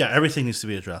Christ. Yeah, everything needs to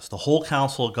be addressed. The whole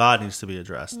counsel of God needs to be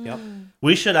addressed. Yep.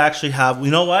 We should actually have,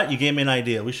 you know what? You gave me an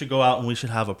idea. We should go out and we should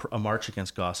have a march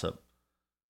against gossip.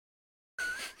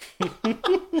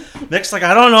 Nick's like,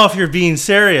 I don't know if you're being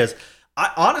serious.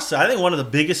 Honestly, I think one of the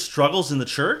biggest struggles in the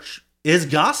church is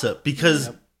gossip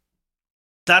because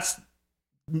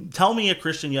tell me a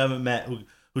Christian you haven't met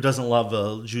who doesn't love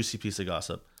a juicy piece of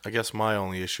gossip. I guess my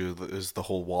only issue is the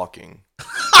whole walking.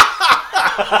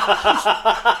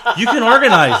 You can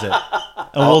organize it,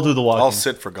 and we'll do the walking. I'll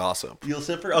sit for gossip. You'll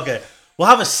sit for? Okay. We'll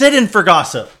have a sit-in for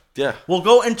gossip. Yeah. We'll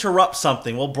go interrupt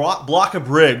something. We'll block a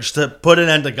bridge to put an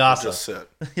end to gossip. Just sit.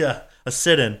 Yeah, a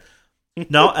sit-in.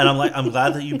 No, and I'm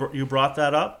glad that you brought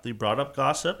that up. You brought up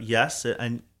gossip. Yes,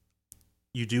 and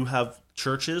you do have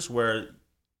churches where,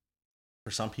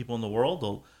 for some people in the world,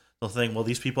 they'll think, well,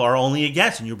 these people are only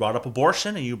against, and you brought up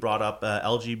abortion, and you brought up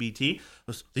LGBT.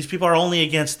 These people are only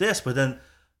against this, but then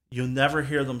you'll never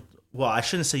hear them. Well, I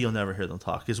shouldn't say you'll never hear them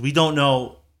talk, because we don't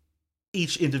know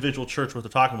each individual church what they're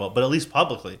talking about, but at least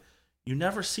publicly, you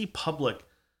never see public,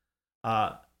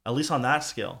 at least on that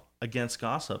scale, against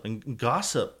gossip. And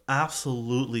gossip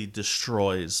absolutely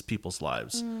destroys people's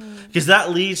lives, because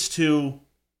that leads to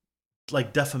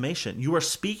like defamation. You are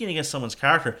speaking against someone's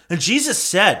character, and Jesus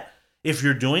said, if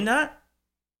you're doing that,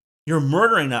 you're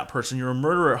murdering that person. You're a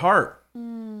murderer at heart.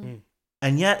 And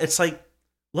yet it's like,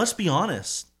 let's be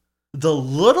honest, the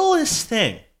littlest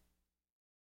thing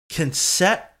can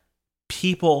set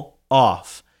people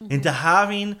off into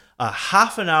having a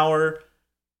half an hour,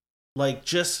 like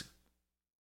just,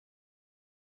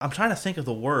 I'm trying to think of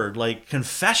the word, like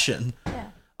confession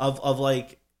of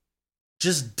like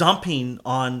just dumping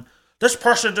on this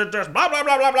person did this, blah, blah,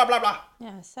 blah, blah, blah, blah, blah.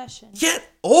 Yeah, session. Get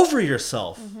over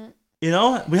yourself. You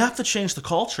know, we have to change the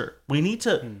culture. We need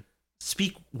to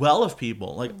speak well of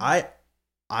people. Like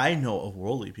I know of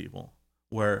worldly people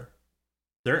where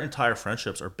their entire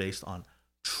friendships are based on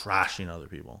trashing other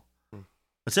people.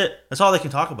 That's it. That's all they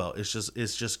can talk about. It's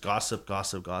just gossip,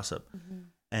 gossip, gossip.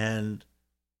 And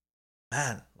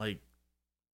man, like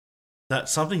that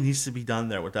something needs to be done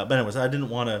there with that. But anyways, I didn't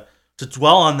want to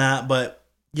dwell on that, but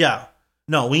yeah,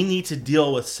 no, we need to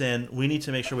deal with sin. We need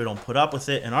to make sure we don't put up with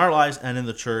it in our lives and in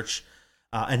the church,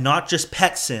 and not just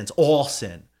pet sins, all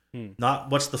sin. Not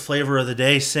what's the flavor of the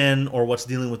day sin or what's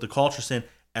dealing with the culture sin.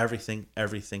 Everything,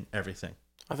 everything, everything.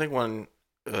 I think one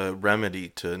remedy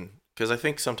to, because I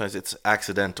think sometimes it's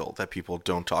accidental that people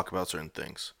don't talk about certain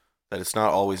things, that it's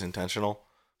not always intentional.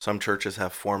 Some churches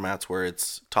have formats where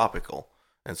it's topical,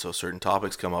 and so certain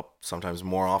topics come up sometimes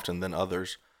more often than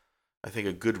others. I think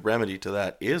a good remedy to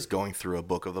that is going through a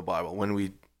book of the Bible. When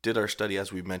we did our study,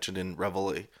 as we mentioned in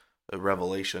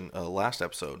Revelation last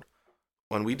episode,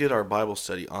 when we did our Bible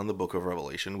study on the book of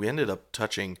Revelation, we ended up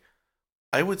touching,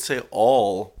 I would say,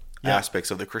 all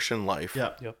aspects of the Christian life.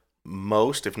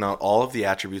 Most, if not all, of the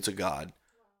attributes of God,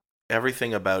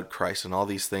 everything about Christ and all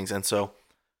these things. And so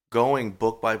going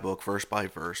book by book, verse by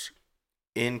verse,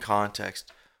 in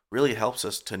context, really helps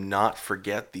us to not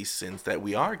forget these sins that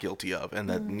we are guilty of and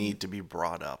that need to be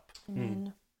brought up.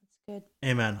 Amen. That's good.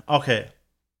 Amen. Okay.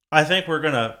 I think we're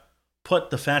going to put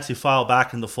the fancy file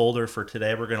back in the folder for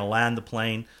today. We're going to land the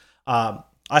plane. I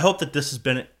hope that this has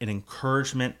been an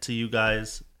encouragement to you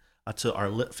guys, to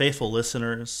our faithful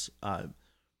listeners. I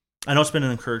know it's been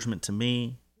an encouragement to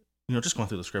me. just going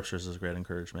through the scriptures is a great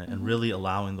encouragement, and really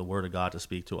allowing the Word of God to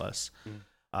speak to us.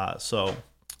 So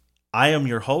I am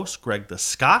your host, Greg the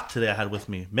Scott. Today I had with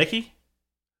me Mickey.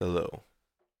 Hello.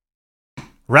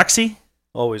 Rexy.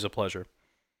 Always a pleasure.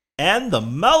 And the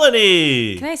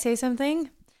Melanie. Can I say something?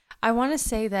 I want to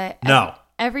say that No.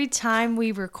 every time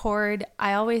we record,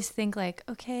 I always think like,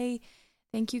 okay,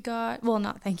 thank you, God. Well,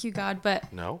 not thank you, God,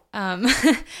 but No?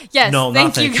 yes, No,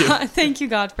 thank not you, thank you. God. Thank you,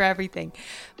 God, for everything.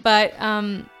 But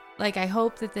like, I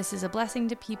hope that this is a blessing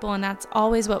to people, and that's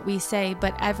always what we say.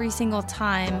 But every single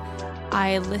time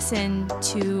I listen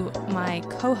to my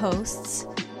co-hosts,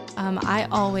 I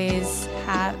always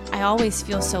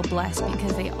feel so blessed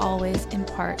because they always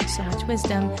impart so much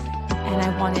wisdom, and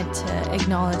I wanted to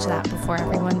acknowledge that before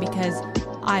everyone because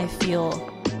I feel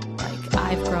like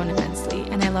I've grown immensely,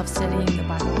 and I love studying the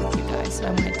Bible with you guys, so I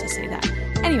wanted to say that.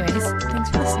 Anyways, thanks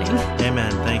for listening.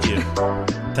 Amen. Thank you.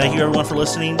 Thank you, everyone, for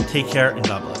listening. Take care, and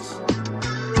God bless.